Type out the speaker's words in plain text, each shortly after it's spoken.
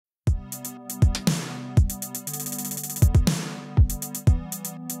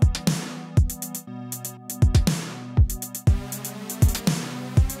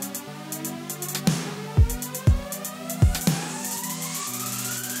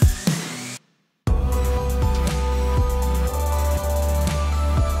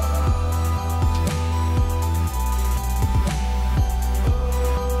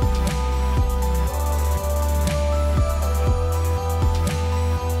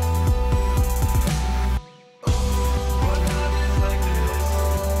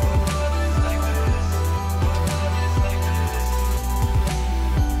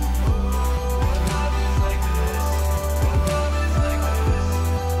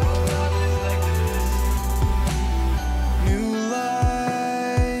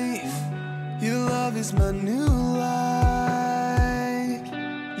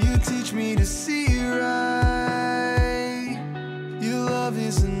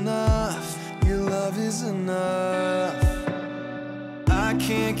is enough. I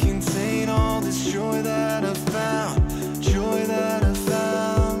can't contain all this joy that I found, joy that I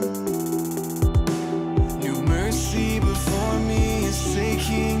found. New mercy before me is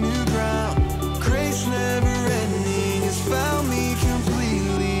taking new ground. Grace never ending has found me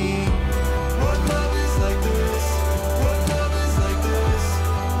completely. What love is like this? What love is like this?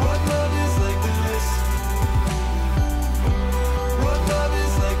 What love is like this? What love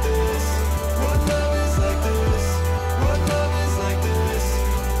is like this? What love is like this? What love is like this?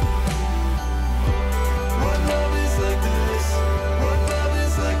 What love is like this? What love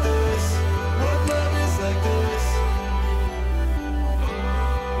is like this? What love is like this? What love is like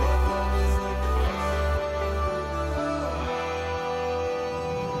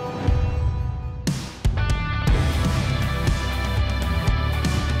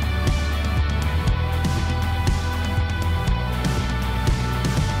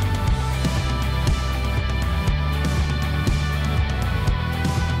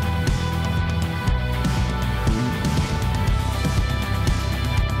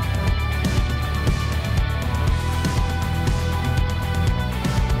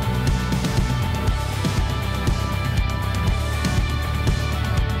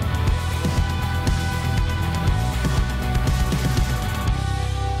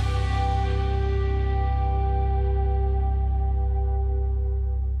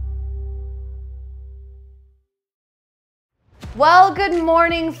Well, good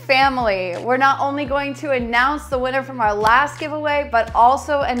morning, family. We're not only going to announce the winner from our last giveaway, but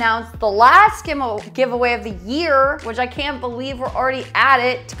also announce the last giveaway of the year, which I can't believe we're already at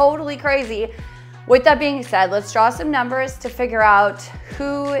it. Totally crazy. With that being said, let's draw some numbers to figure out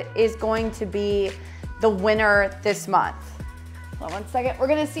who is going to be the winner this month. Hold on one second. We're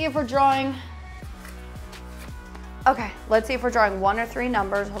gonna see if we're drawing. Okay, let's see if we're drawing 1 or 3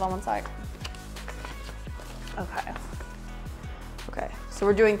 numbers. Hold on one sec. Okay. Okay, so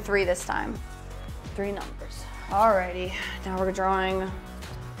we're doing 3 this time. 3 numbers. Alrighty, now we're drawing.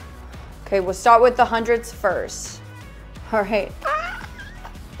 Okay, we'll start with the hundreds first. All right.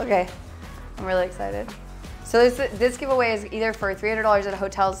 Okay, I'm really excited. So this giveaway is either for $300 at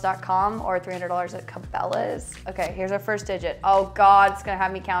hotels.com or $300 at Cabela's. Okay, here's our first digit. Oh God, it's gonna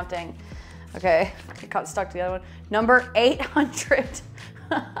have me counting. Okay, I got stuck to the other one. Number 800.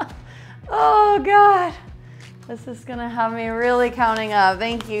 Oh God. This is gonna have me really counting up.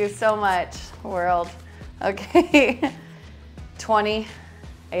 Thank you so much, world. Okay, 20,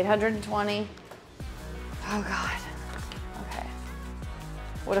 820. Oh God, okay.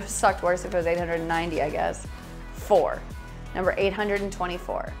 Would have sucked worse if it was 890, I guess. 4, number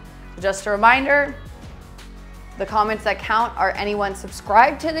 824. Just a reminder, the comments that count are anyone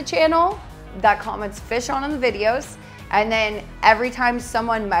subscribed to the channel, that comments fish on the videos, and then every time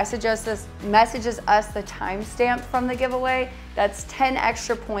someone messages us the timestamp from the giveaway, that's 10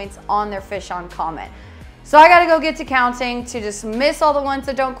 extra points on their fish on comment. So I gotta go get to counting to just miss all the ones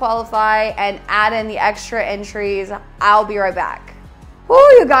that don't qualify and add in the extra entries. I'll be right back. Woo,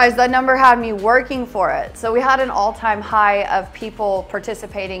 you guys, that number had me working for it. So we had an all-time high of people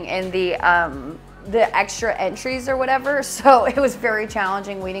participating in the extra entries or whatever. So it was very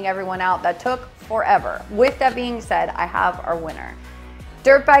challenging weeding everyone out. That took forever. With that being said, I have our winner.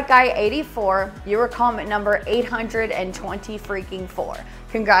 Dirtbike Guy 84, you were comment number 820 freaking 4.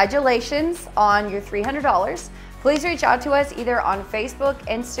 Congratulations on your $300. Please reach out to us either on Facebook,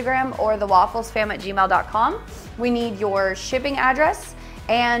 Instagram, or thewafflesfam@gmail.com. We need your shipping address,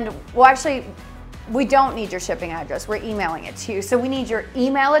 and well, actually, we don't need your shipping address. We're emailing it to you. So we need your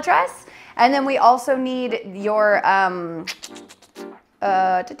email address, and then we also need your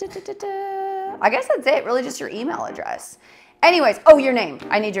I guess that's it, really just your email address. Anyways, oh, your name.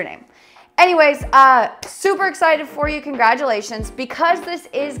 I need your name. Anyways, super excited for you. Congratulations. Because this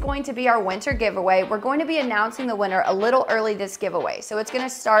is going to be our winter giveaway, we're going to be announcing the winner a little early this giveaway. So it's going to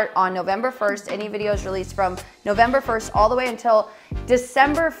start on November 1st. Any videos released from November 1st all the way until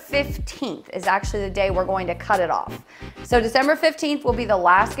December 15th is actually the day we're going to cut it off. So December 15th will be the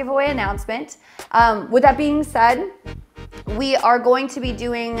last giveaway announcement. With that being said, we are going to be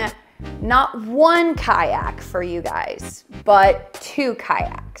doing not 1 kayak for you guys, but 2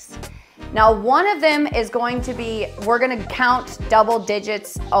 kayaks. Now, one of them is going to be, we're gonna count double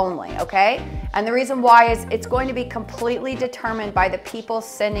digits only, okay? And the reason why is it's going to be completely determined by the people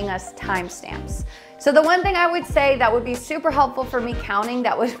sending us timestamps. So the one thing I would say that would be super helpful for me counting,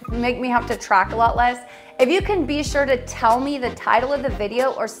 that would make me have to track a lot less, if you can be sure to tell me the title of the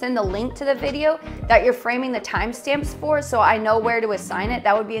video or send the link to the video that you're framing the timestamps for so I know where to assign it,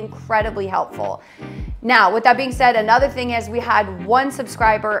 that would be incredibly helpful. Now, with that being said, another thing is we had one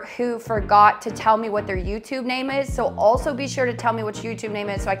subscriber who forgot to tell me what their YouTube name is. So also be sure to tell me which YouTube name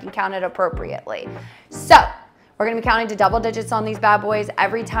is so I can count it appropriately. So we're gonna be counting to double digits on these bad boys.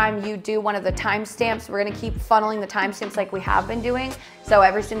 Every time you do one of the timestamps, we're gonna keep funneling the timestamps like we have been doing. So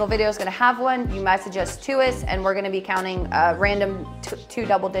every single video is gonna have one. You message us to us and we're gonna be counting random two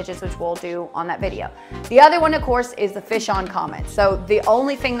double digits, which we'll do on that video. The other one, of course, is the fish on comments. So the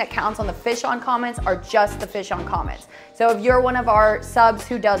only thing that counts on the fish on comments are just the fish on comments. So if you're one of our subs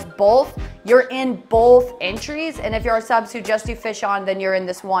who does both, you're in both entries. And if you're our subs who just do fish on, then you're in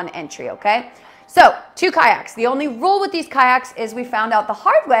this one entry, okay? So, 2 kayaks. The only rule with these kayaks is we found out the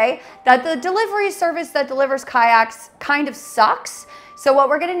hard way that the delivery service that delivers kayaks kind of sucks. So what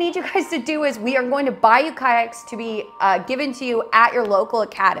we're gonna need you guys to do is we are going to buy you kayaks to be given to you at your local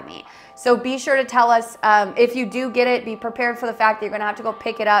academy. So be sure to tell us if you do get it, be prepared for the fact that you're gonna have to go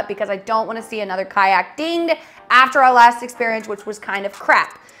pick it up because I don't wanna see another kayak dinged after our last experience, which was kind of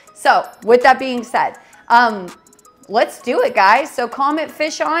crap. So with that being said, let's do it, guys. So comment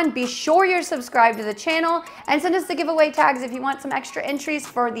fish on, be sure you're subscribed to the channel, and send us the giveaway tags if you want some extra entries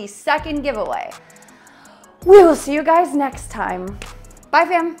for the second giveaway. We will see you guys next time. Bye,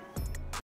 fam.